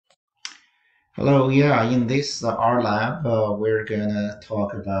Hello, yeah, in this R lab, we're gonna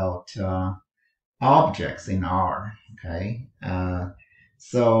talk about objects in R, okay?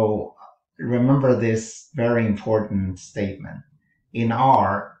 So remember this very important statement. In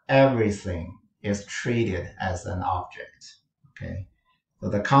R, everything is treated as an object, okay? So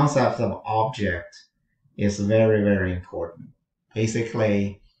the concept of object is very, very important.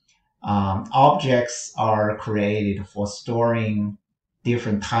 Basically, objects are created for storing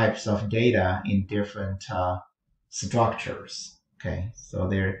different types of data in different structures. Okay, so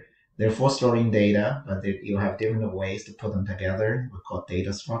they're for storing data, but you have different ways to put them together. We call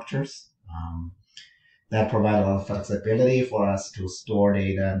data structures. That provide a lot of flexibility for us to store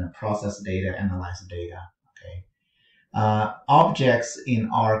data and process data, analyze data. Okay, objects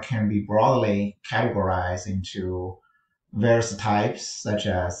in R can be broadly categorized into various types such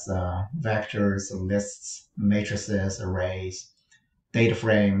as vectors, lists, matrices, arrays, data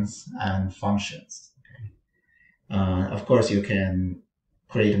frames, and functions. Of course, you can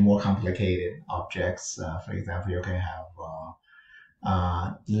create more complicated objects. For example, you can have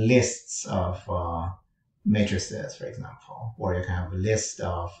lists of matrices, for example, or you can have a list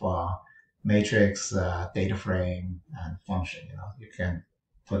of matrix, data frame, and function. You can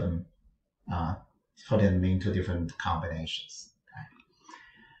put them uh, put them into different combinations.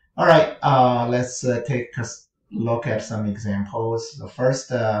 All right, let's take a look at some examples. The first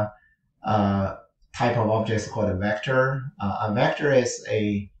type of object is called a vector. A vector is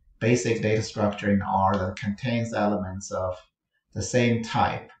a basic data structure in R that contains elements of the same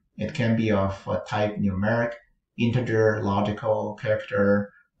type. It can be of type numeric, integer, logical,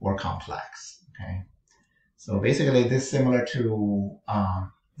 character, or complex. Okay, so basically this is similar to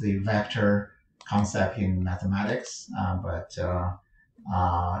the vector concept in mathematics, but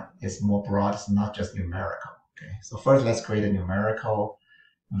it's more broad. It's not just numerical. Okay, so first let's create a numerical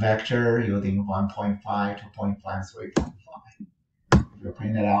vector using 1.5, 2.5, 3.5. If you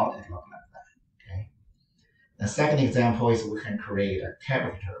print it out, it looks like that. Okay. The second example is we can create a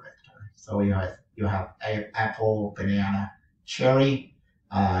character vector. So you have apple, banana, cherry.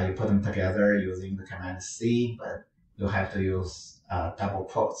 You put them together using the command C, but you have to use double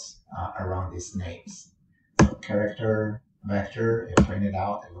quotes around these names. So character vector, you print it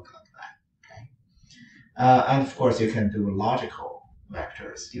out, it looks like that. Okay. And of course, you can do logical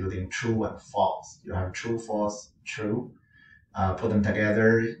vectors using true and false. You have true, false, true. Put them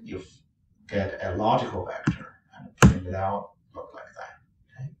together, you get a logical vector, and print it out, look like that.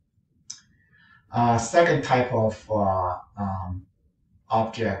 Okay. Second type of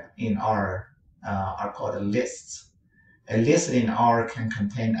object in R are called lists. A list in R can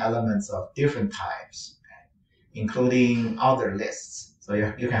contain elements of different types, okay, including other lists. So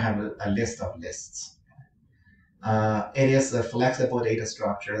you can have a list of lists. It is a flexible data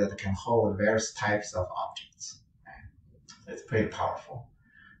structure that can hold various types of objects. Okay. So it's pretty powerful.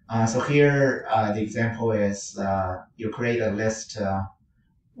 So here, the example is you create a list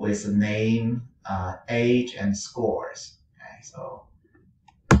with name, age, and scores. Okay, so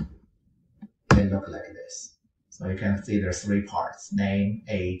they look like this. So you can see there's three parts: name,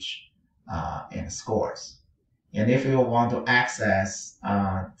 age, and scores. And if you want to access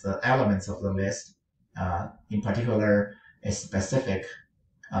the elements of the list, in particular a specific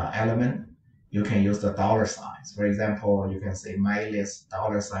element, you can use the dollar signs. For example, you can say my list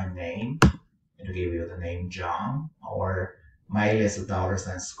 $name, and to give you the name John, or my list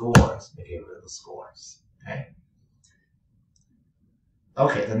 $scores to give you the scores. Okay.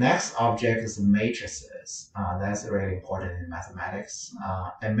 Okay, the next object is matrices. That's really important in mathematics.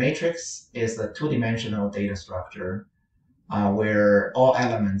 A matrix is a two-dimensional data structure where all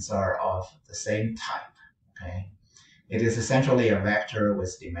elements are of the same type. Okay, it is essentially a vector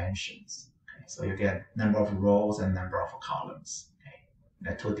with dimensions. Okay, so you get number of rows and number of columns.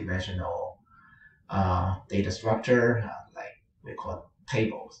 Okay, a two-dimensional data structure, like we call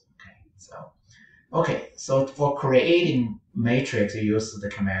tables. Okay, so for creating matrix, you use the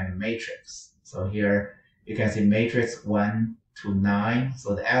command matrix. So here you can see matrix 1 to 9.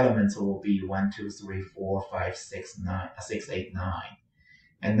 So the elements will be 1, 2, 3, 4, 5, 6, 9, 6, 8, 9.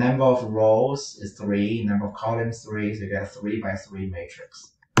 And number of rows is 3, number of columns 3, so you get a 3 by 3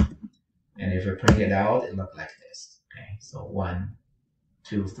 matrix. And if you print it out, it looks like this. Okay, so 1,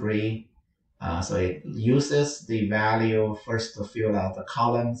 2, 3. So it uses the value first to fill out the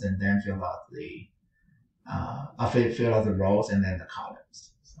columns and then fill out the rows and then the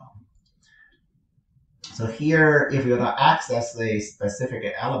columns. So here, if you want to access a specific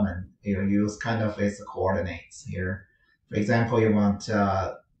element, you use kind of its coordinates here. For example, you want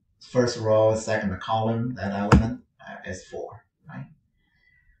first row, second column, that element is 4, right?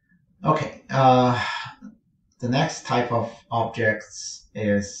 Okay, the next type of objects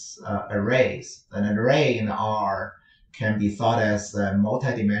is arrays. An array in R can be thought as a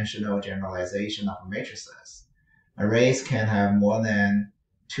multidimensional generalization of matrices. Arrays can have more than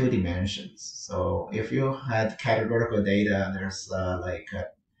 2 dimensions. So if you had categorical data, there's like a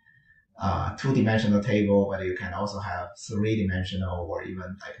 2-dimensional table, but you can also have 3-dimensional or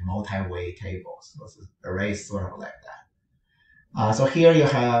even like multi-way tables. So arrays sort of like that. So here you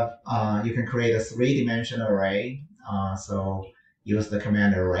have, you can create a 3-dimensional array. So use the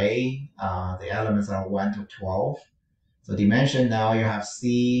command array. The elements are 1 to 12. So dimension now you have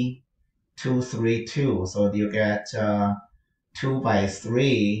C232. So you get 2 by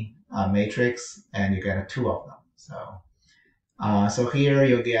 3 matrix, and you get 2 of them. So here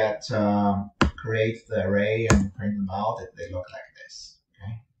you get create the array and print them out. They look like this.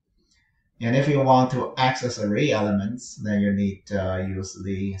 Okay. And if you want to access array elements, then you need to use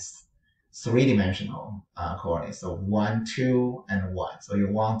these 3-dimensional coordinates. So 1, 2, and 1. So you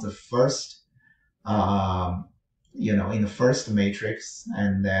want the first, in the first matrix,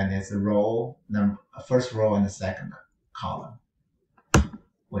 and then it's a row, first row and the second column,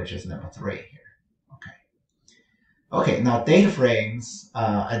 which is number 3 here. Okay, now data frames.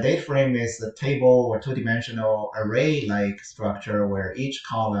 A data frame is a table or 2-dimensional array-like structure where each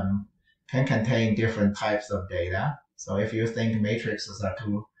column can contain different types of data. So if you think matrices are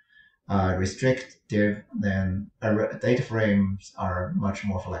too restrictive, then data frames are much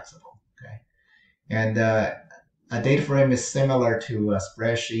more flexible. Okay, and a data frame is similar to a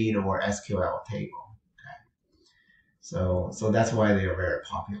spreadsheet or SQL table. Okay, so that's why they are very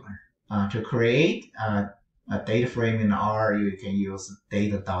popular. To create a data frame in R, you can use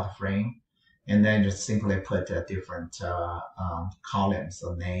data.frame, and then just simply put different columns,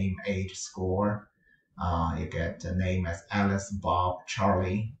 so name, age, score. You get a name as Alice, Bob,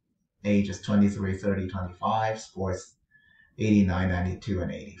 Charlie. Age is 23, 30, 25. Score is 89, 92,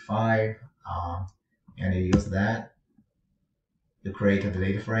 and 85. And you use that to create a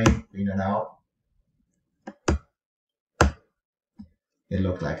data frame, print it out. It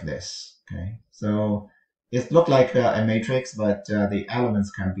looked like this. Okay, so it looked like a matrix, but the elements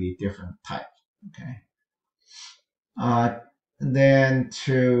can be different type. Okay. Then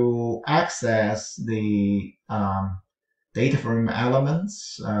to access the data frame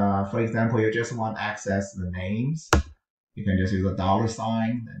elements, for example, you just want to access the names. You can just use a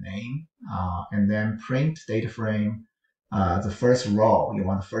 $sign, the name, and then print data frame, the first row. You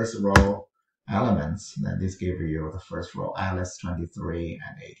want the first row elements. Then this gives you the first row, Alice, 23,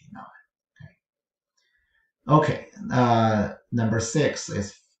 and 89. Okay, number 6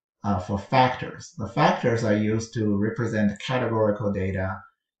 is for factors. The factors are used to represent categorical data,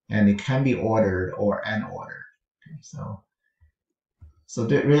 and it can be ordered or unordered. Okay, so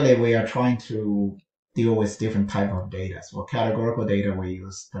really we are trying to deal with different type of data. So for categorical data, we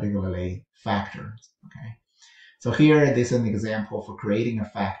use particularly factors. Okay, so here this is an example for creating a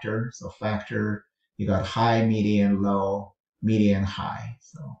factor. So factor, you got high, median, low, median, high.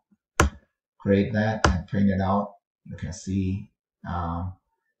 So create that and print it out. You can see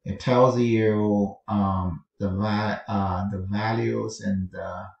it tells you the values and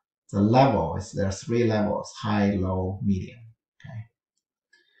the levels. There are 3 levels: high, low, medium. Okay.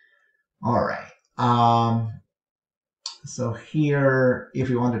 All right. So here, if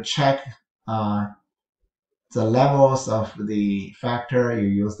you want to check the levels of the factor, you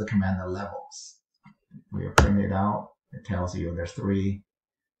use the command levels. We print it out. It tells you there's 3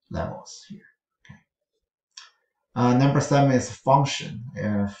 levels here. Number 7 is function.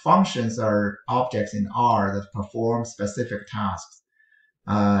 Functions are objects in R that perform specific tasks.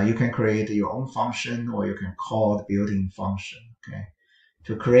 You can create your own function, or you can call the built-in function. Okay.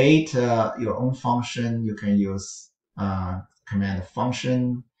 To create your own function, you can use command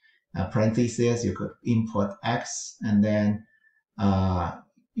function, parentheses. You could input x, and then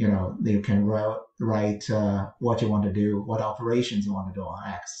you can write what you want to do, what operations you want to do on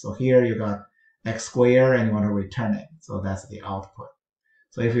x. So here you got x squared, and you want to return it. So that's the output.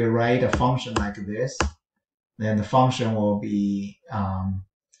 So if you write a function like this, then the function will be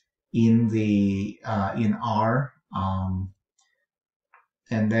in R.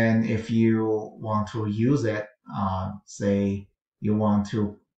 And then if you want to use it, say you want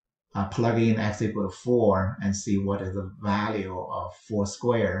to plug in x equal to 4 and see what is the value of 4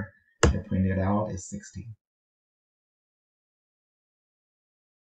 squared, and print it out is 16.